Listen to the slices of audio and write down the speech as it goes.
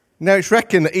Now, it's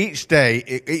reckoned that each day,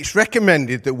 it's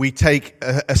recommended that we take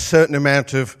a certain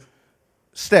amount of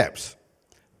steps.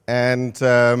 And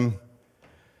they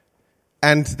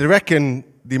reckon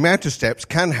the amount of steps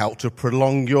can help to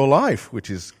prolong your life,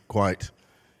 which is quite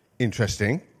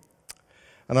interesting.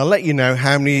 And I'll let you know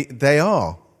how many they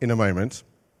are in a moment.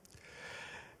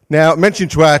 Now,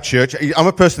 mentioned to our church, I'm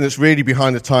a person that's really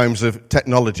behind the times of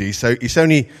technology, so it's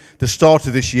only the start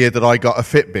of this year that I got a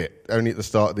Fitbit, only at the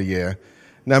start of the year.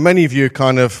 Now, many of you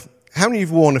how many of you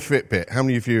have worn a Fitbit? How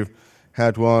many of you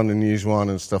had one and used one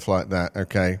and stuff like that?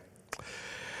 Okay.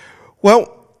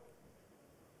 Well,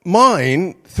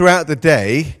 mine, throughout the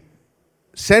day,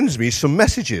 sends me some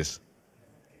messages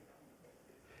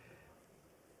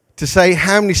to say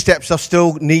how many steps I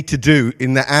still need to do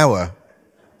in that hour.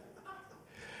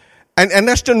 And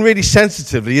that's done really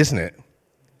sensitively, isn't it?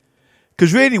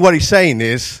 Because really what he's saying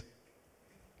is,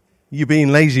 you're being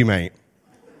lazy, mate.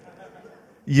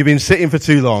 You've been sitting for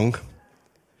too long.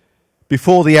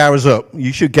 Before the hour's up,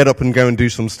 you should get up and go and do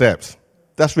some steps.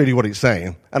 That's really what it's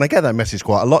saying. And I get that message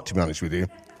quite a lot, to be honest with you.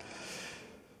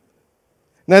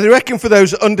 Now, they reckon for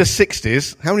those under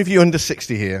 60s, how many of you under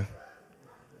 60 here?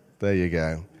 There you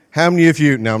go. How many of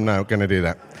you... No, I'm not going to do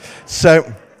that.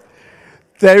 So,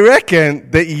 they reckon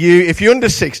that if you're under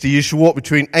 60, you should walk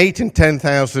between 8,000 and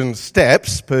 10,000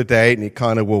 steps per day, and it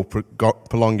kind of will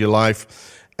prolong your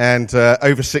life. And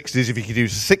over 60s, if you could do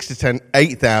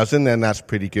 8,000, then that's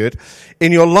pretty good.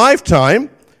 In your lifetime,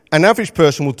 an average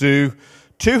person will do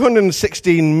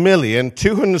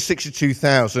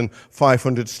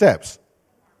 216,262,500 steps.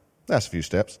 That's a few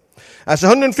steps. That's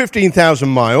 115,000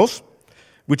 miles,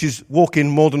 which is walking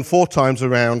more than 4 times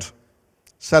around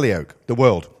Selly-Oak, the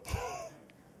world.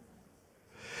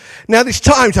 Now, there's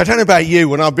times, I don't know about you,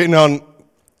 when I've been on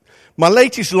my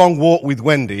latest long walk with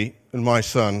Wendy and my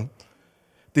son,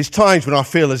 there's times when I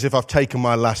feel as if I've taken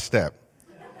my last step.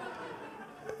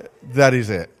 That is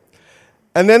it.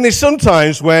 And then there's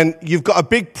sometimes when you've got a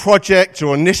big project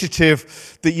or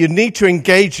initiative that you need to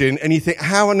engage in, and you think,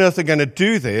 how on earth are I going to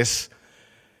do this?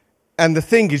 And the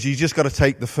thing is, you just got to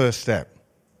take the first step.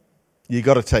 You've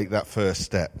got to take that first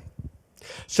step.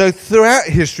 So throughout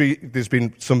history, there's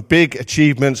been some big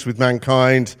achievements with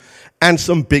mankind and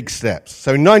some big steps.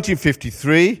 So in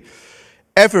 1953,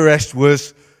 Everest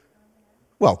was,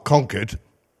 conquered.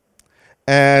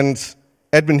 And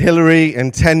Edmund Hillary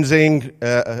and Tenzing,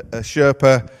 a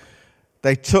Sherpa,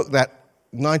 they took that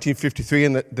 1953,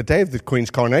 and the day of the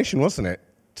Queen's coronation, wasn't it?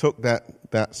 Took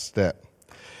that step.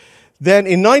 Then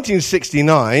in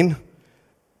 1969,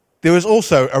 there was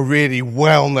also a really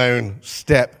well-known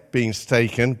step being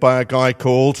taken by a guy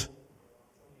called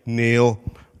Neil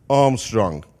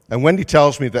Armstrong. And Wendy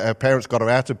tells me that her parents got her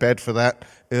out of bed for that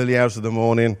early hours of the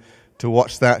morning to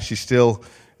watch that. She still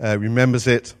remembers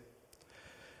it.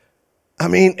 I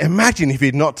mean, imagine if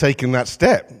he'd not taken that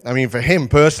step. I mean, for him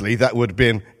personally, that would have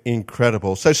been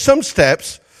incredible. So some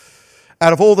steps,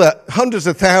 out of all the hundreds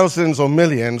of thousands or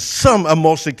millions, some are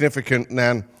more significant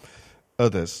than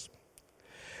others.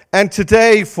 And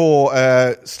today for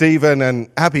Stephen and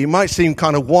Abby, it might seem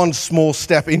kind of one small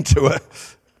step into a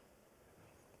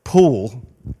pool,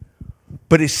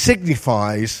 but it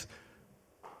signifies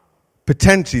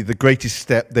potentially the greatest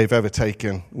step they've ever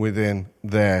taken within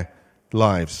their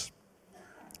lives.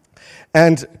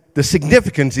 And the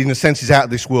significance, in a sense, is out of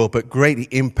this world, but greatly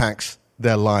impacts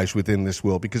their lives within this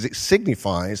world, because it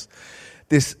signifies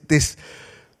this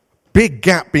big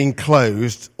gap being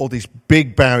closed, or this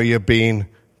big barrier being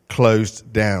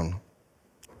closed down.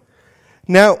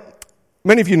 Now,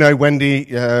 many of you know Wendy,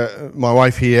 my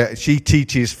wife here. She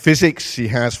teaches physics. She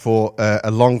has for a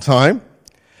long time.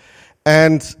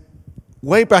 And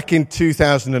way back in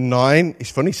 2009,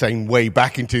 it's funny saying way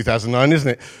back in 2009, isn't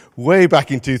it? Way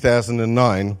back in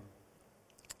 2009,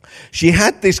 she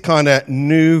had this kind of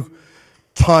new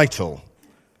title.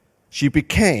 She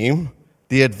became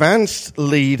the Advanced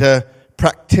Leader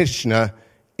Practitioner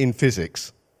in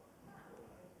Physics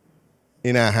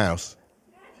in our house.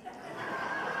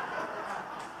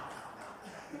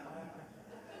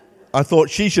 I thought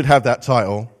she should have that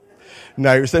title.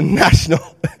 No, it was a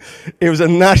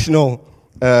national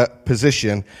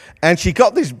position, and she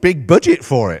got this big budget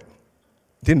for it.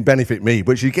 Didn't benefit me,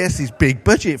 but she gets this big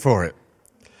budget for it.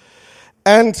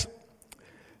 And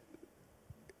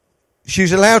she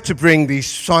was allowed to bring these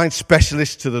science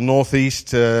specialists to the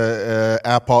Northeast,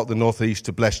 our part of the Northeast,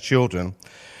 to bless children.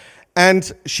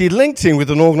 And she linked in with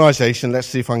an organization, let's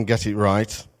see if I can get it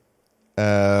right,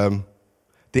 the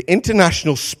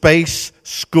International Space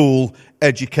School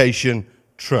Education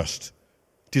Trust.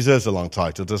 Deserves a long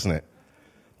title, doesn't it?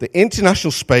 The International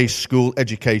Space School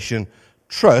Education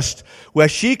trust where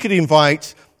she could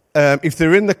invite, if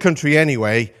they're in the country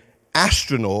anyway,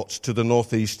 astronauts to the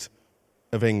northeast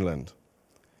of England.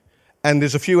 And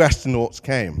there's a few astronauts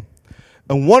came.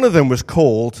 And one of them was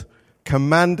called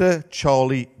Commander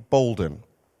Charlie Bolden.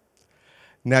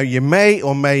 Now, you may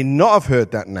or may not have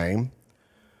heard that name,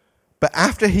 but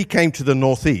after he came to the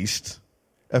northeast,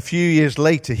 a few years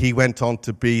later, he went on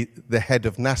to be the head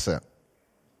of NASA.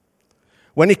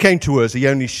 When he came to us, he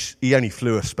only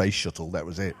flew a space shuttle, that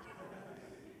was it.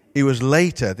 It was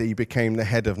later that he became the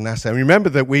head of NASA. And remember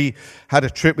that we had a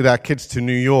trip with our kids to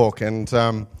New York, and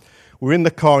we're in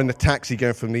the car in the taxi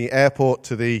going from the airport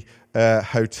to the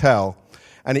hotel,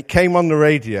 and it came on the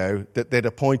radio that they'd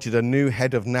appointed a new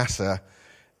head of NASA,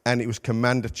 and it was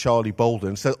Commander Charlie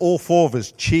Bolden. So all four of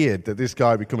us cheered that this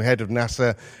guy become head of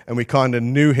NASA, and we kind of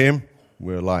knew him.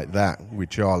 We were like that with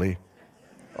Charlie.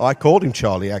 I called him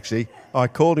Charlie, actually. I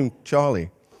called him Charlie.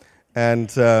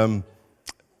 And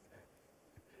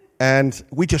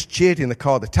we just cheered in the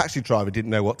car. The taxi driver didn't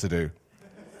know what to do.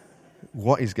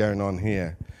 What is going on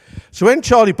here? So when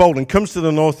Charlie Bolden comes to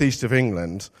the northeast of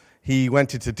England, he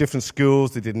went into different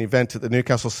schools. They did an event at the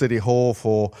Newcastle City Hall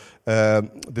for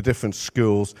the different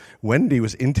schools. Wendy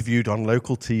was interviewed on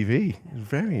local TV. It was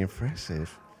very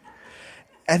impressive.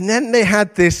 And then they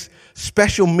had this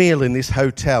special meal in this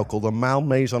hotel called the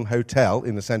Malmaison Hotel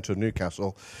in the centre of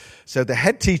Newcastle. So the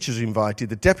head teacher was invited,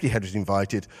 the deputy head was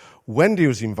invited, Wendy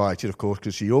was invited, of course,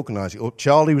 because she organised it.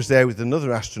 Charlie was there with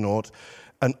another astronaut,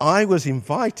 and I was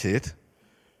invited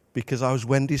because I was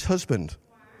Wendy's husband.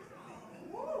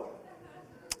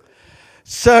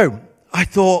 So I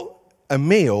thought, a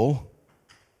meal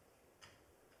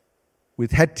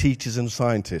with head teachers and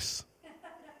scientists.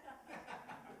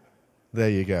 There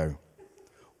you go.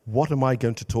 What am I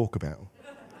going to talk about?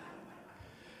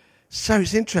 So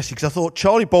it's interesting because I thought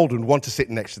Charlie Bolden would want to sit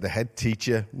next to the head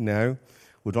teacher. No.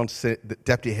 Would want to sit the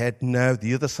deputy head. No.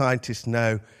 The other scientist.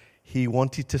 No. He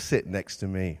wanted to sit next to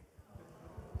me.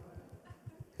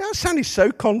 That sounded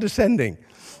so condescending.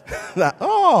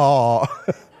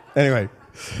 Anyway,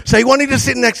 so he wanted to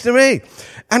sit next to me.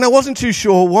 And I wasn't too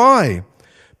sure why.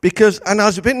 And I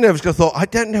was a bit nervous because I thought, I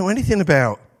don't know anything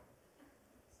about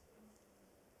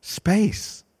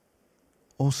space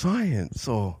or science.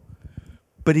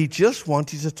 But he just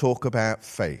wanted to talk about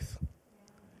faith.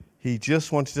 He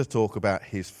just wanted to talk about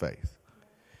his faith.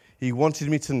 He wanted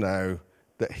me to know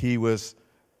that he was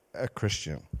a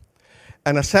Christian.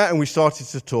 And I sat and we started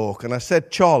to talk, and I said,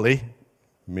 Charlie,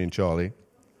 Charlie,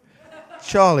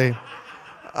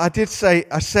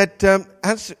 I said,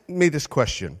 answer me this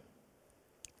question.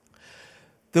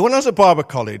 That when I was at Bible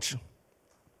College,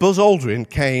 Buzz Aldrin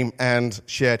came and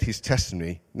shared his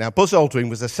testimony. Now, Buzz Aldrin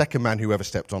was the second man who ever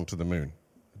stepped onto the moon.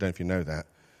 I don't know if you know that.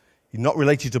 He's not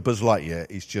related to Buzz Lightyear.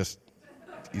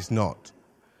 He's not.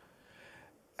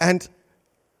 And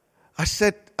I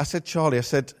said, Charlie,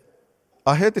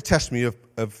 I heard the testimony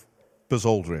of Buzz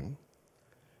Aldrin,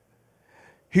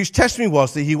 whose testimony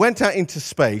was that he went out into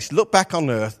space, looked back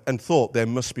on Earth, and thought there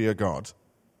must be a God.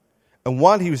 And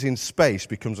while he was in space,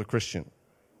 becomes a Christian.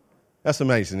 That's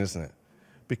amazing, isn't it?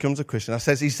 Becomes a Christian. I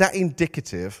says, is that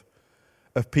indicative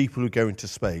of people who go into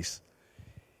space?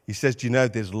 He says, do you know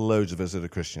there's loads of us that are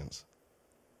Christians?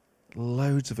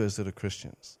 Loads of us that are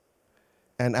Christians.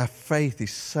 And our faith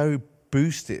is so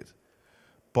boosted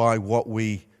by what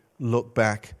we look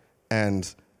back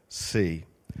and see.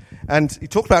 And he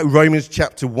talked about Romans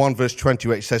chapter 1, verse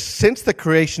 28. It says, since the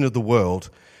creation of the world,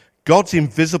 God's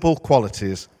invisible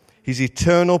qualities, his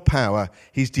eternal power,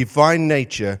 his divine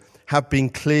nature have been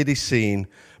clearly seen,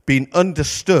 been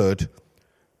understood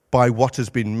by what has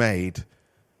been made,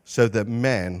 so that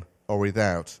men are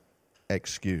without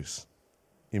excuse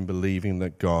in believing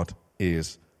that God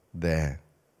is there.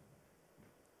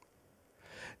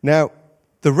 Now,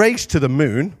 the race to the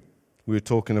moon, we were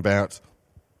talking about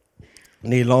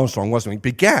Neil Armstrong, wasn't we?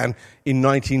 Began in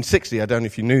 1960. I don't know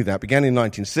if you knew that. Began in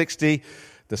 1960.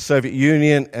 The Soviet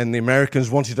Union and the Americans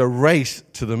wanted a race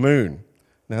to the moon.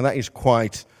 Now, that is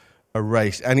quite a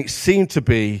race. And it seemed to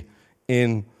be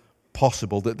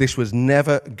impossible, that this was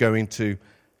never going to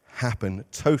happen.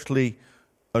 Totally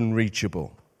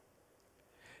unreachable.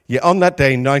 Yet on that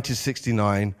day in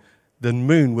 1969, the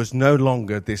moon was no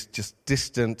longer this just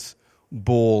distant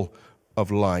ball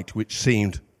of light which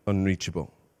seemed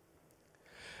unreachable.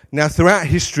 Now, throughout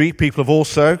history, people have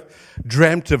also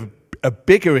dreamt of a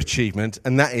bigger achievement,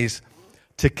 and that is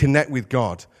to connect with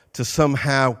God, to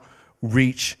somehow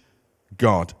reach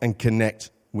God and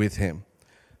connect with him.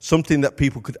 Something that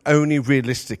people could only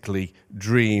realistically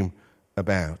dream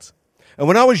about. And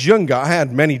when I was younger, I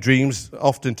had many dreams,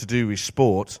 often to do with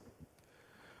sport.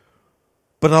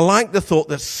 But I like the thought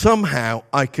that somehow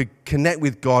I could connect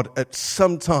with God at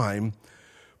some time,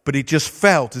 but it just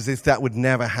felt as if that would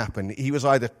never happen. He was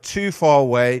either too far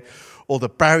away or the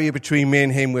barrier between me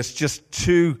and him was just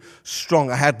too strong.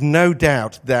 I had no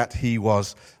doubt that he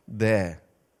was there.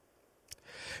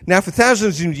 Now, for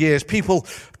thousands of years, people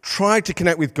tried to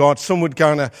connect with God. Some would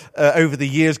go over the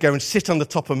years go and sit on the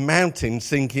top of mountains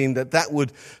thinking that that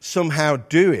would somehow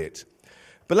do it.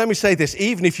 But let me say this,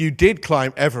 even if you did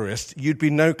climb Everest, you'd be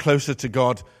no closer to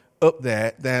God up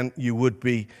there than you would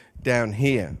be down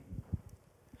here.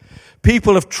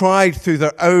 People have tried through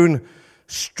their own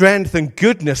strength and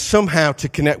goodness somehow to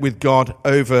connect with God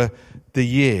over the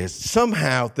years.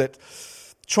 Somehow that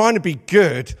trying to be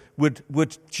good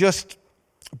would just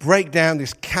break down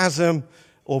this chasm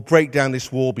or break down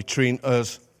this wall between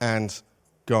us and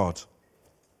God.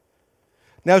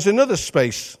 Now, there's another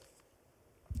space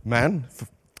man,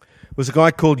 was a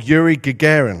guy called Yuri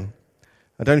Gagarin.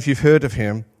 I don't know if you've heard of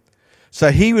him.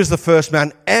 So he was the first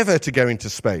man ever to go into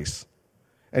space.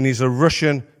 And he's a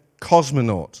Russian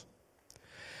cosmonaut.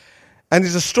 And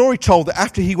there's a story told that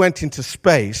after he went into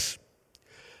space,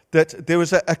 that there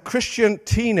was a Christian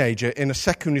teenager in a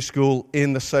secondary school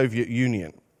in the Soviet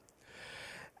Union.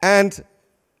 And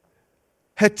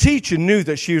her teacher knew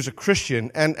that she was a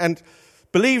Christian, and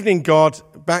believing in God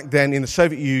back then in the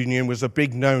Soviet Union was a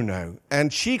big no-no.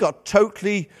 And she got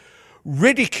totally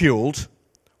ridiculed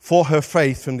for her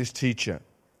faith from this teacher.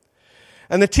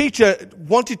 And the teacher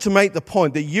wanted to make the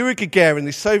point that Yuri Gagarin,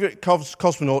 the Soviet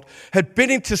cosmonaut, had been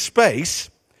into space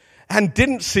and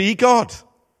didn't see God.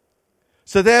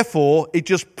 So therefore, it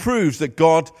just proves that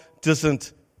God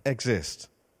doesn't exist.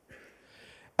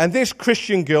 And this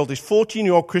Christian girl, this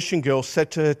 14-year-old Christian girl,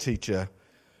 said to her teacher,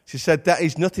 she said, that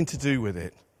is nothing to do with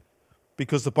it,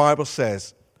 because the Bible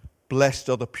says, blessed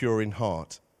are the pure in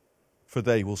heart, for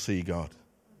they will see God.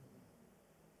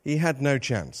 He had no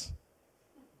chance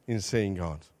in seeing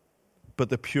God, but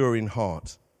the pure in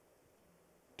heart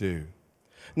do.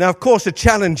 Now, of course, the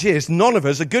challenge is none of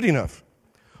us are good enough.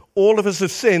 All of us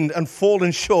have sinned and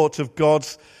fallen short of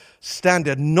God's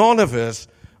standard. None of us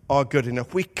are good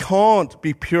enough. We can't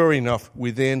be pure enough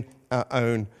within our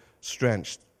own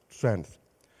strength.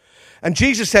 And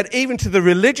Jesus said, even to the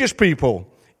religious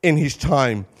people in his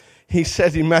time, he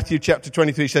said in Matthew chapter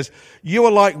 23, he says, you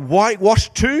are like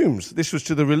whitewashed tombs. This was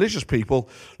to the religious people,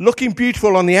 looking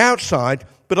beautiful on the outside,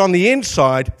 but on the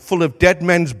inside, full of dead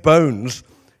men's bones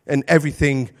and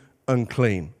everything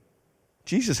unclean.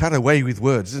 Jesus had a way with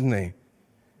words, didn't he?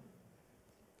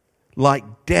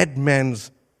 Like dead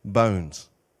men's bones.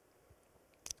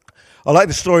 I like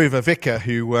the story of a vicar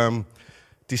who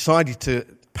decided to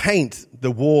paint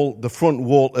the front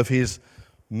wall of his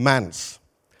manse.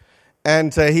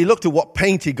 And he looked at what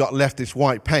paint he got left, this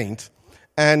white paint,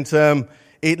 and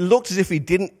it looked as if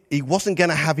he wasn't going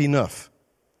to have enough.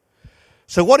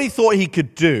 So what he thought he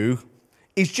could do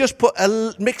is just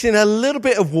mix in a little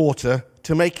bit of water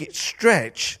to make it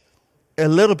stretch a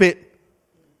little bit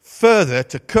further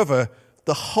to cover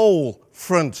the whole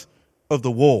front of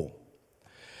the wall.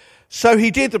 So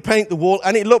he did to paint the wall,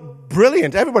 and it looked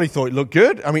brilliant. Everybody thought it looked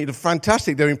good. I mean, it was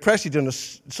fantastic. They were impressed. He'd done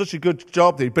such a good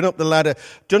job. They'd been up the ladder,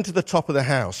 done to the top of the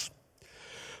house.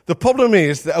 The problem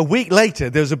is that a week later,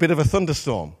 there was a bit of a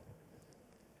thunderstorm.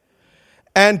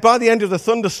 And by the end of the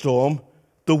thunderstorm,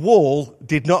 the wall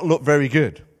did not look very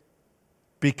good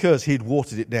because he'd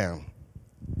watered it down.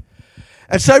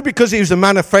 And so because he was a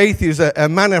man of faith, he was a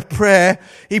man of prayer,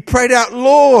 he prayed out,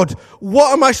 Lord,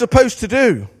 what am I supposed to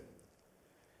do?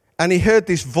 And he heard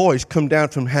this voice come down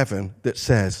from heaven that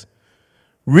says,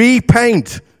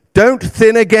 repaint, don't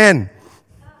thin again.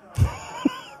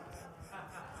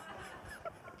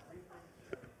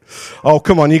 Oh,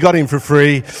 come on, you got him for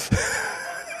free.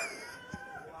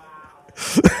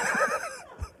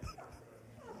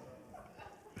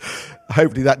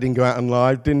 Hopefully that didn't go out on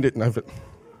live, didn't it? No, but...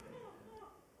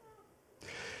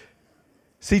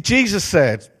 See, Jesus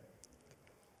said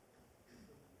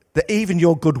that even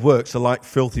your good works are like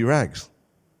filthy rags.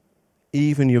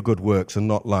 Even your good works are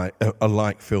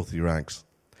like filthy rags.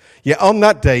 Yet on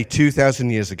that day,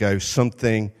 2,000 years ago,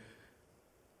 something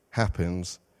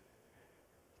happens.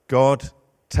 God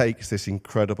takes this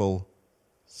incredible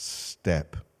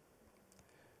step.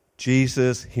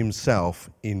 Jesus himself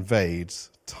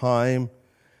invades time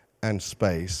and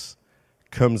space,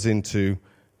 comes into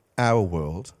our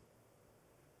world,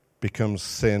 becomes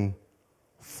sin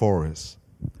for us.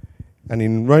 And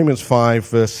in Romans 5,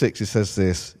 verse 6, it says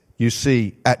this, you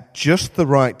see, at just the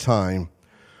right time,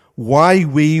 while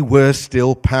we were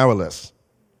still powerless,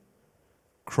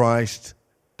 Christ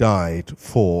died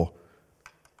for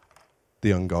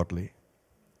the ungodly.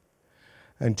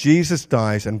 And Jesus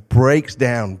dies and breaks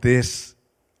down this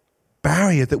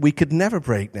barrier that we could never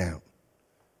break down.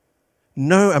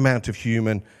 No amount of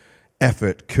human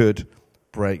effort could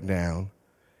break down.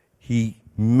 He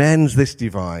mends this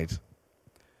divide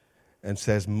and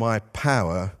says, my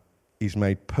power is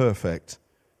made perfect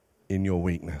in your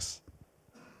weakness.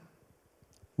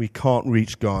 We can't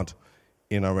reach God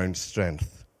in our own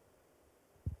strength,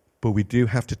 but we do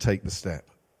have to take the step.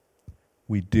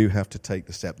 We do have to take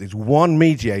the step. There's one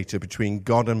mediator between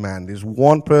God and man. There's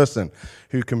one person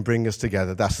who can bring us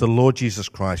together. That's the Lord Jesus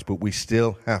Christ, but we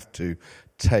still have to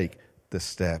take the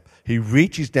step. He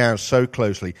reaches down so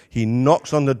closely. He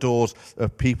knocks on the doors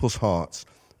of people's hearts,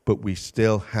 but we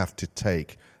still have to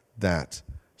take that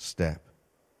step.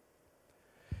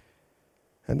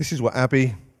 And this is what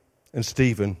Abby and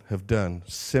Stephen have done,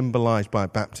 symbolized by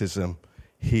baptism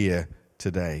here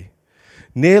today.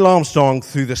 Neil Armstrong,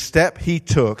 through the step he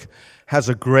took, has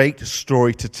a great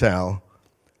story to tell.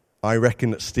 I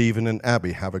reckon that Stephen and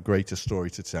Abby have a greater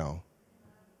story to tell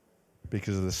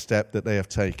because of the step that they have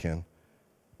taken,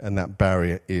 and that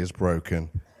barrier is broken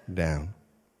down.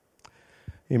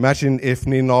 Imagine if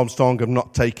Neil Armstrong had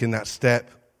not taken that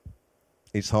step.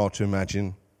 It's hard to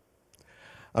imagine.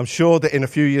 I'm sure that in a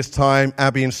few years' time,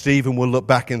 Abby and Stephen will look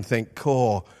back and think,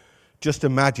 just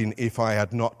imagine if I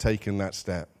had not taken that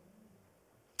step.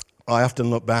 I often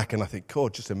look back and I think,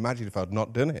 just imagine if I'd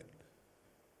not done it.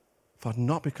 If I'd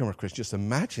not become a Christian, just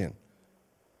imagine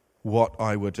what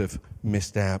I would have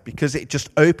missed out, because it just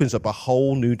opens up a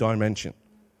whole new dimension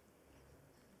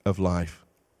of life.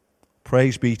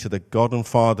 Praise be to the God and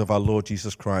Father of our Lord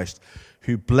Jesus Christ,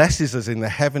 who blesses us in the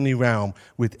heavenly realm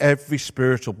with every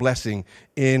spiritual blessing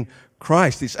in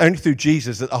Christ. It's only through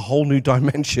Jesus that a whole new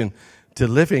dimension to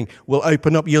living will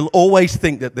open up. You'll always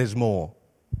think that there's more.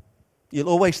 You'll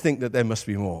always think that there must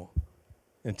be more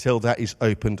until that is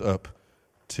opened up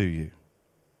to you.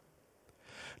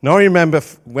 Now I remember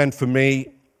when, for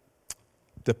me,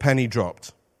 the penny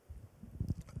dropped,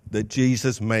 that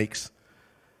Jesus makes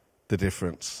the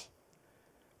difference.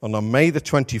 And on May the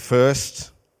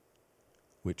 21st,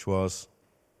 which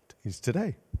is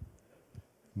today,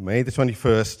 May the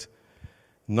 21st,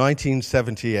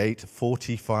 1978,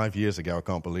 45 years ago, I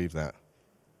can't believe that.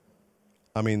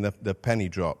 I mean, the penny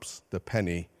drops. The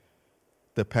penny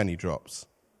drops.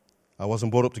 I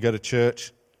wasn't brought up to go to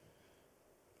church.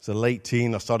 As a late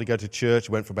teen, I started to go to church.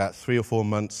 Went for about 3 or 4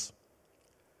 months.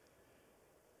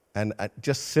 And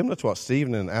just similar to what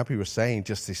Stephen and Abby were saying,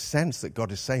 just this sense that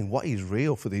God is saying, what is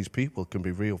real for these people can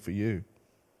be real for you.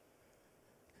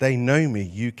 They know me.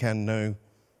 You can know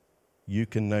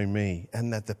me.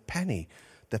 And that the penny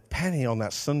on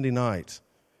that Sunday night,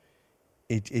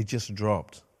 it just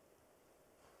dropped.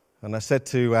 And I said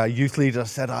to our youth leader,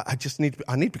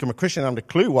 I need to become a Christian. I have a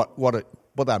clue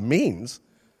what that means.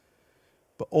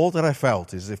 But all that I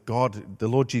felt is if God, the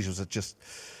Lord Jesus, had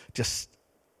just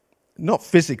not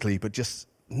physically, but just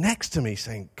next to me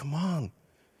saying, come on,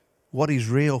 what is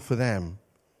real for them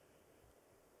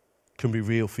can be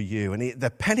real for you. And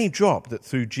the penny dropped that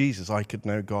through Jesus I could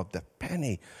know God. The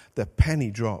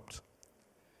penny dropped.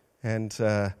 And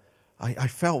I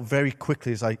felt very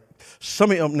quickly, as I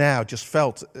sum it up now, just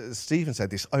felt, as Stephen said,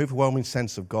 this overwhelming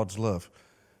sense of God's love.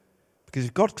 Because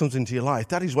if God comes into your life,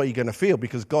 that is what you're going to feel,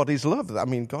 because God is love. I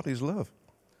mean, God is love.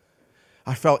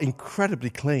 I felt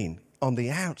incredibly clean on the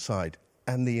outside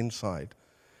and the inside.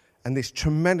 And this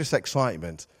tremendous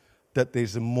excitement that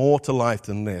there's more to life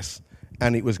than this,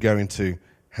 and it was going to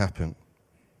happen.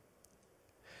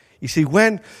 You see,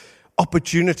 when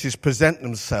opportunities present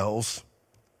themselves,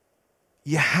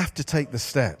 you have to take the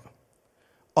step.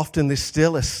 Often there's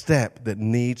still a step that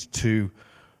needs to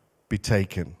be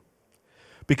taken.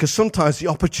 Because sometimes the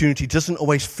opportunity doesn't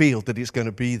always feel that it's going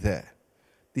to be there.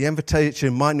 The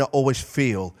invitation might not always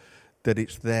feel that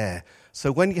it's there.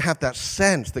 So when you have that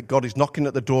sense that God is knocking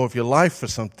at the door of your life for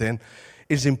something,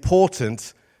 it's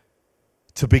important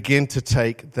to begin to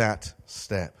take that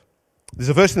step. There's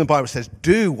a verse in the Bible that says,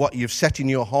 do what you've set in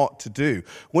your heart to do.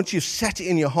 Once you've set it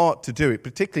in your heart to do it,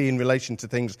 particularly in relation to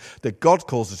things that God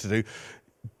calls us to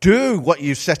do what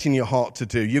you've set in your heart to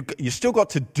do. You still got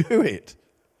to do it,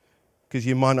 because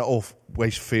you might not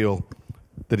always feel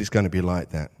that it's going to be like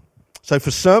that. So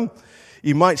for some,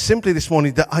 you might simply this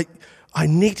morning that I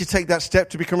need to take that step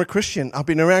to become a Christian. I've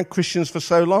been around Christians for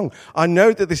so long. I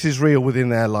know that this is real within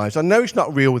their lives. I know it's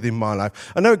not real within my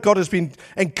life. I know God has been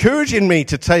encouraging me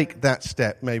to take that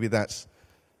step. Maybe that's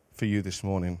for you this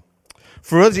morning.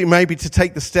 For others, it may be to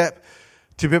take the step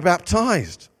to be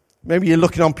baptized. Maybe you're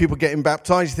looking on people getting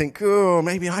baptized. You think,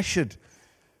 maybe I should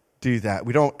do that.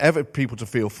 We don't ever want people to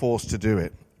feel forced to do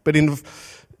it. But in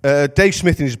Dave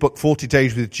Smith, in his book 40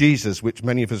 Days with Jesus, which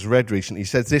many of us read recently,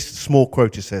 says this small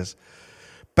quote. It says,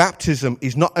 "Baptism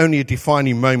is not only a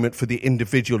defining moment for the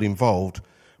individual involved,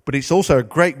 but it's also a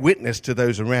great witness to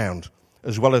those around,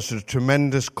 as well as a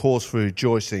tremendous cause for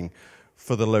rejoicing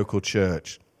for the local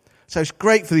church." So it's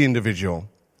great for the individual.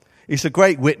 It's a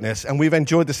great witness, and we've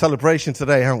enjoyed the celebration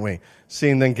today, haven't we?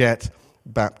 Seeing them get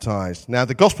baptized. Now,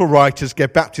 the gospel writers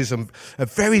gave baptism a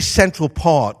very central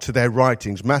part to their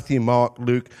writings. Matthew, Mark,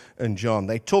 Luke, and John.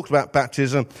 They talked about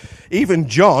baptism. Even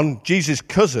John, Jesus'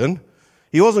 cousin,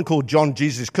 he wasn't called John,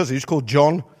 Jesus' cousin. He was called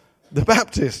John the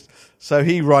Baptist. So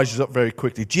he rises up very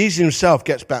quickly. Jesus himself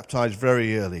gets baptized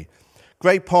very early.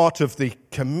 Great part of the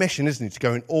commission, isn't it, to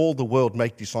go in all the world,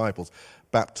 make disciples,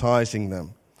 baptizing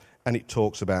them. And it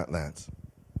talks about that.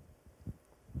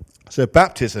 So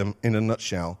baptism, in a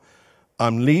nutshell,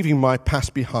 I'm leaving my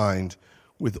past behind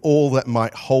with all that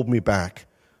might hold me back,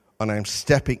 and I'm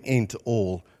stepping into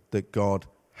all that God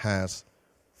has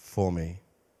for me.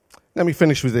 Let me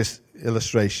finish with this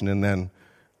illustration, and then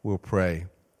we'll pray.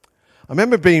 I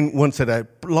remember being once at a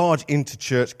large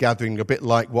inter-church gathering, a bit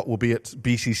like what will be at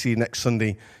BCC next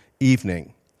Sunday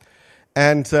evening.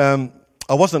 And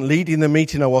I wasn't leading the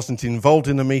meeting, I wasn't involved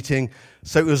in the meeting,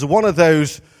 so it was one of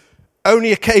those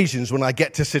only occasions when I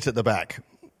get to sit at the back.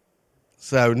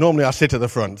 So normally I sit at the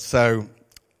front, so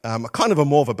I'm kind of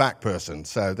more of a back person,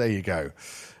 so there you go.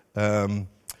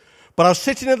 But I was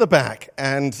sitting at the back,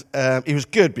 and it was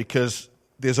good because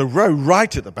there's a row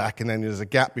right at the back, and then there's a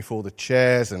gap before the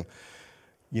chairs, and,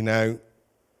 you know,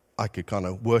 I could kind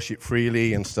of worship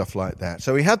freely and stuff like that.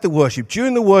 So we had the worship.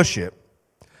 During the worship,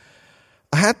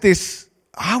 I had this,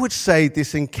 I would say,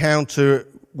 this encounter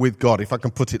with God, if I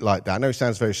can put it like that. I know it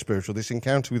sounds very spiritual, this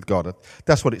encounter with God.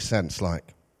 That's what it sounds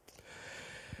like.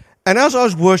 And as I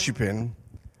was worshiping,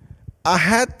 I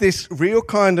had this real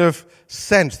kind of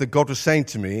sense that God was saying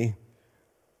to me,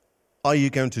 are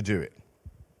you going to do it?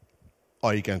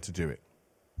 Are you going to do it?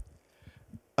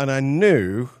 And I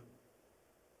knew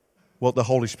what the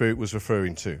Holy Spirit was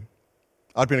referring to.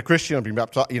 I'd been a Christian, I'd been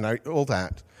baptized, you know, all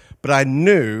that. But I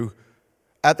knew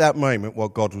at that moment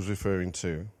what God was referring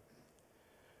to.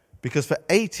 Because for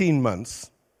 18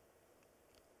 months,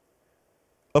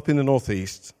 up in the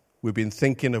northeast, we've been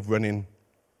thinking of running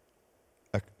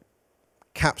a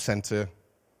CAP centre,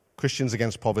 Christians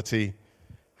Against Poverty,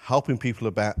 helping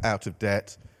people out of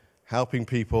debt, helping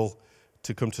people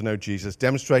to come to know Jesus,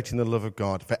 demonstrating the love of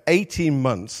God. For 18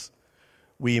 months,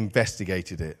 we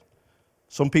investigated it.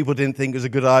 Some people didn't think it was a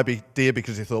good idea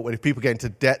because they thought, well, if people get into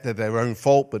debt, they're their own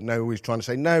fault. But no, we were trying to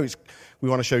say, no, we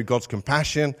want to show God's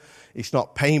compassion. It's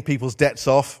not paying people's debts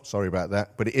off. Sorry about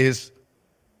that. But it is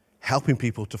helping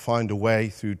people to find a way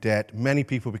through debt. Many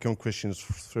people become Christians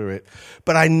through it.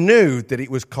 But I knew that it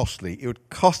was costly. It would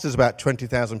cost us about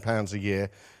 £20,000 a year,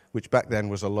 which back then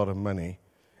was a lot of money.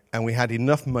 And we had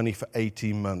enough money for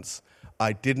 18 months.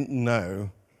 I didn't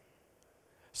know.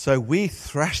 So we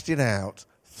thrashed it out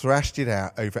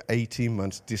over 18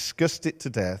 months, discussed it to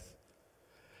death.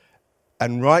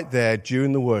 And right there,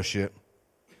 during the worship,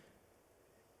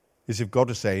 is if God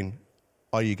was saying,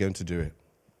 are you going to do it?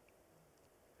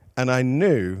 And I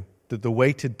knew that the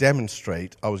way to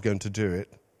demonstrate I was going to do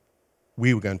it,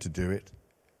 we were going to do it,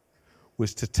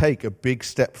 was to take a big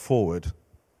step forward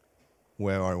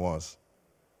where I was.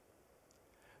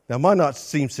 Now, it might not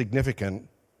seem significant.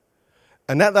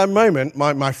 And at that moment,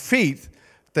 my feet,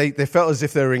 they felt as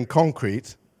if they were in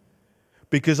concrete,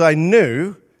 because I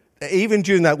knew that even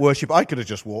during that worship, I could have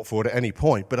just walked forward at any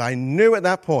point. But I knew at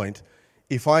that point,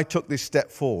 if I took this step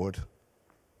forward,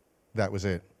 that was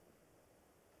it.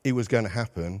 It was going to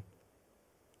happen.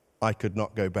 I could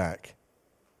not go back.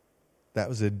 That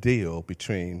was a deal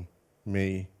between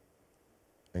me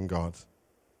and God.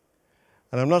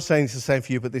 And I'm not saying it's the same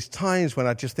for you, but there's times when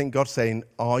I just think God's saying,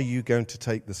 are you going to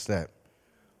take the step?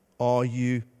 Are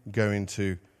you going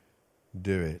to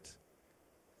do it?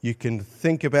 You can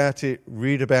think about it,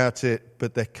 read about it,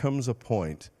 but there comes a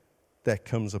point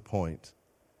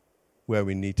where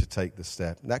we need to take the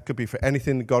step. And that could be for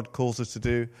anything that God calls us to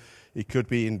do. It could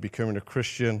be in becoming a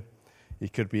Christian.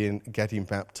 It could be in getting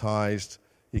baptized.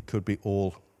 It could be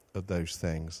all of those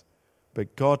things.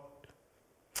 But God,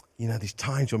 you know, there's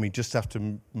times when we just have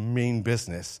to mean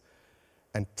business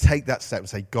and take that step and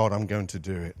say, God, I'm going to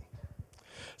do it.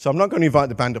 So I'm not going to invite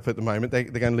the band up at the moment. They're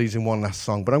going to lead us in one last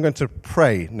song. But I'm going to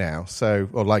pray now,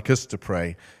 or like us to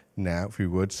pray now, if we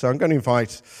would. So I'm going to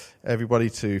invite everybody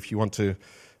to, if you want to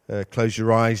close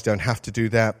your eyes, don't have to do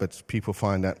that, but people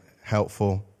find that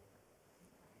helpful.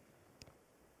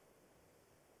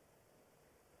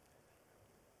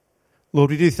 Lord,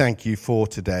 we do thank you for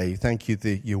today. Thank you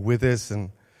that you're with us,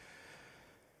 and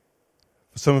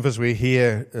For some of us, we're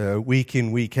here week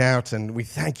in, week out, and we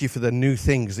thank you for the new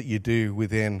things that you do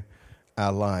within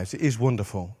our lives. It is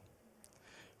wonderful.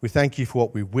 We thank you for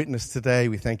what we've witnessed today.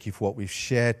 We thank you for what we've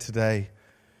shared today.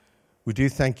 We do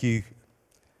thank you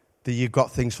that you've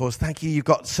got things for us. Thank you, you've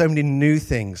got so many new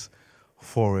things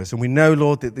for us. And we know,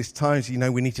 Lord, that there's times,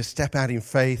 we need to step out in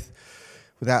faith.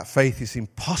 Without faith, it's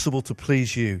impossible to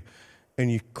please you. And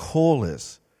you call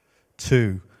us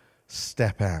to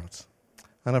step out.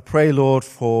 And I pray, Lord,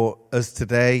 for us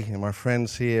today and my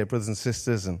friends here, brothers and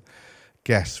sisters and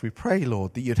guests, we pray,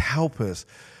 Lord, that you'd help us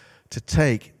to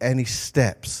take any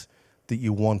steps that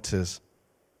you want us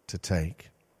to take.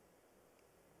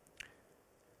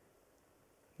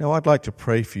 Now, I'd like to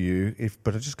pray for you,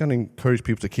 but I'm just going to encourage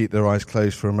people to keep their eyes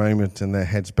closed for a moment and their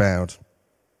heads bowed.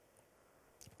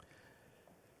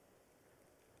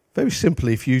 Very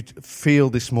simply, if you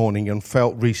feel this morning and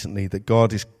felt recently that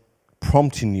God is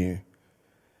prompting you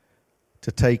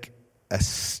to take a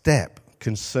step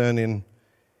concerning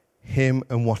Him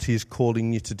and what He is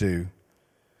calling you to do,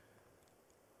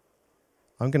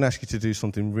 I'm going to ask you to do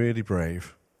something really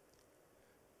brave.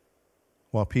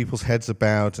 While people's heads are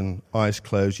bowed and eyes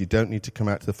closed, you don't need to come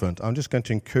out to the front. I'm just going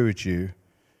to encourage you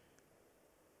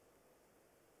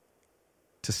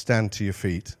to stand to your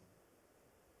feet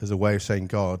as a way of saying,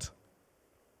 God,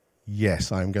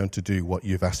 yes, I'm going to do what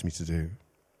you've asked me to do.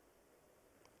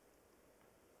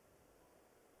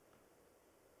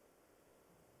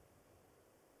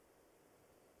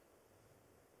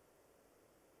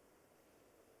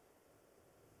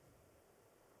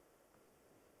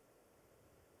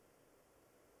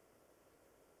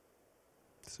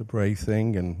 It's a brave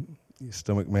thing, and your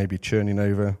stomach may be churning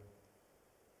over.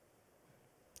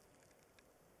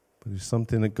 But it's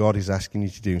something that God is asking you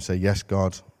to do and say, yes,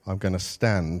 God, I'm going to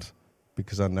stand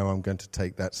because I know I'm going to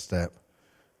take that step.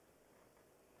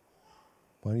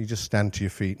 Why don't you just stand to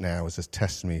your feet now as a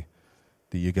testimony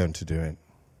that you're going to do it?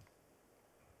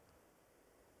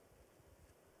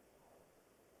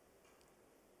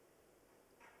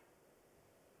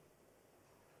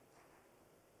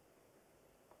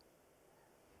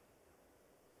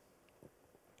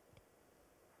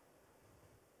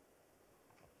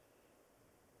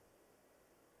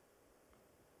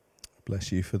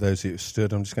 Bless you. For those who have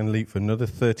stood, I'm just going to leave for another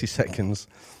 30 seconds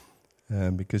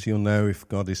because you'll know if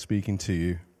God is speaking to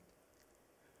you.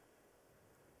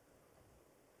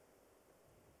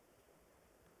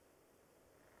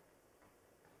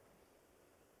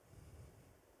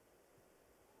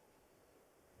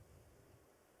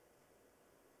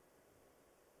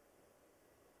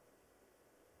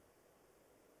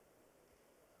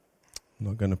 I'm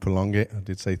not going to prolong it. I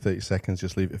did say 30 seconds.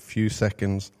 Just leave it a few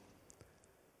seconds.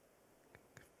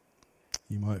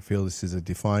 You might feel this is a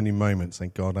defining moment,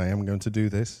 saying, God, I am going to do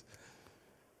this.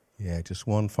 Yeah, just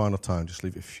one final time. Just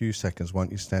leave it a few seconds. Why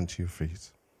don't you stand to your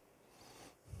feet?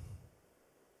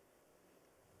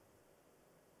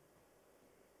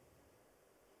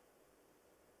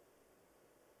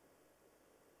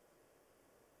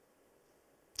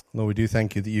 Lord, we do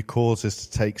thank you that you cause us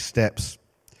to take steps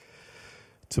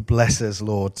to bless us,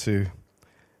 Lord, to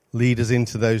lead us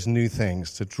into those new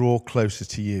things, to draw closer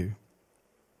to you,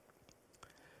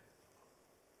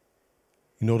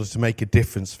 in order to make a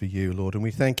difference for you, Lord. And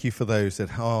we thank you for those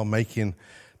that are making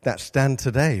that stand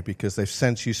today because they've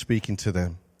sensed you speaking to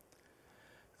them.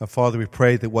 And Father, we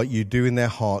pray that what you do in their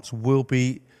hearts will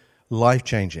be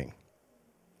life-changing.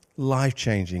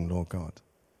 Life-changing, Lord God.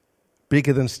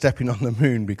 Bigger than stepping on the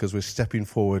moon because we're stepping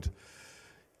forward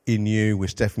in you. We're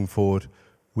stepping forward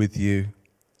with you.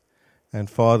 And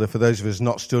Father, for those of us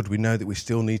not stood, we know that we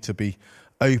still need to be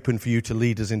open for you to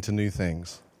lead us into new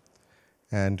things.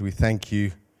 And we thank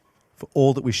you for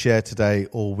all that we share today,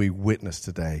 all we witness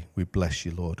today. We bless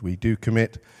you, Lord. We do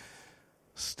commit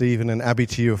Stephen and Abby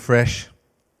to you afresh,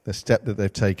 the step that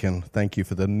they've taken. Thank you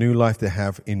for the new life they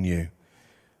have in you.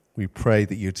 We pray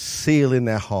that you'd seal in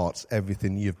their hearts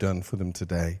everything you've done for them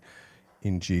today.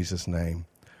 In Jesus' name,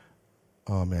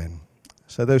 amen.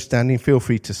 So those standing, feel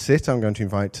free to sit. I'm going to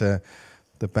invite the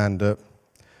band up.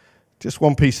 Just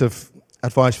one piece of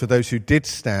advice for those who did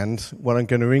stand. What I'm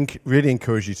going to really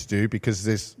encourage you to do, because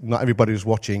there's not everybody who's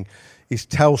watching, is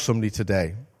tell somebody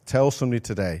today. Tell somebody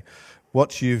today.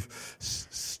 What you've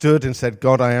stood and said,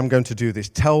 God, I am going to do this.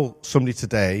 Tell somebody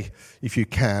today, if you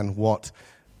can, what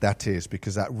that is,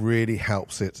 because that really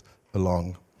helps it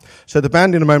along. So the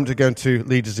band in a moment are going to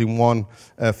lead us in one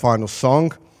final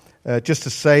song. Just to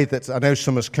say that I know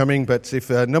summer's coming, but if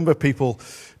a number of people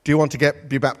do want to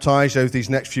be baptized over these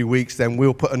next few weeks, then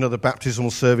we'll put another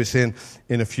baptismal service in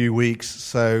a few weeks.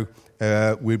 So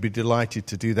we'd be delighted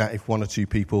to do that if one or two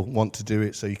people want to do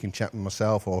it. So you can chat with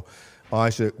myself or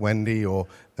Isaac, Wendy, or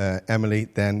Emily,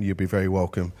 then you'll be very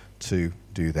welcome to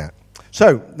do that.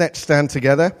 So let's stand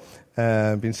together.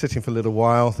 Been sitting for a little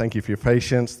while. Thank you for your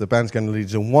patience. The band's going to lead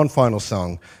us in one final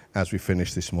song as we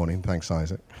finish this morning. Thanks,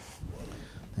 Isaac.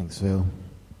 Thanks, Phil.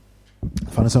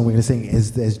 The final song we're going to sing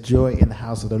is There's Joy in the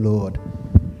House of the Lord.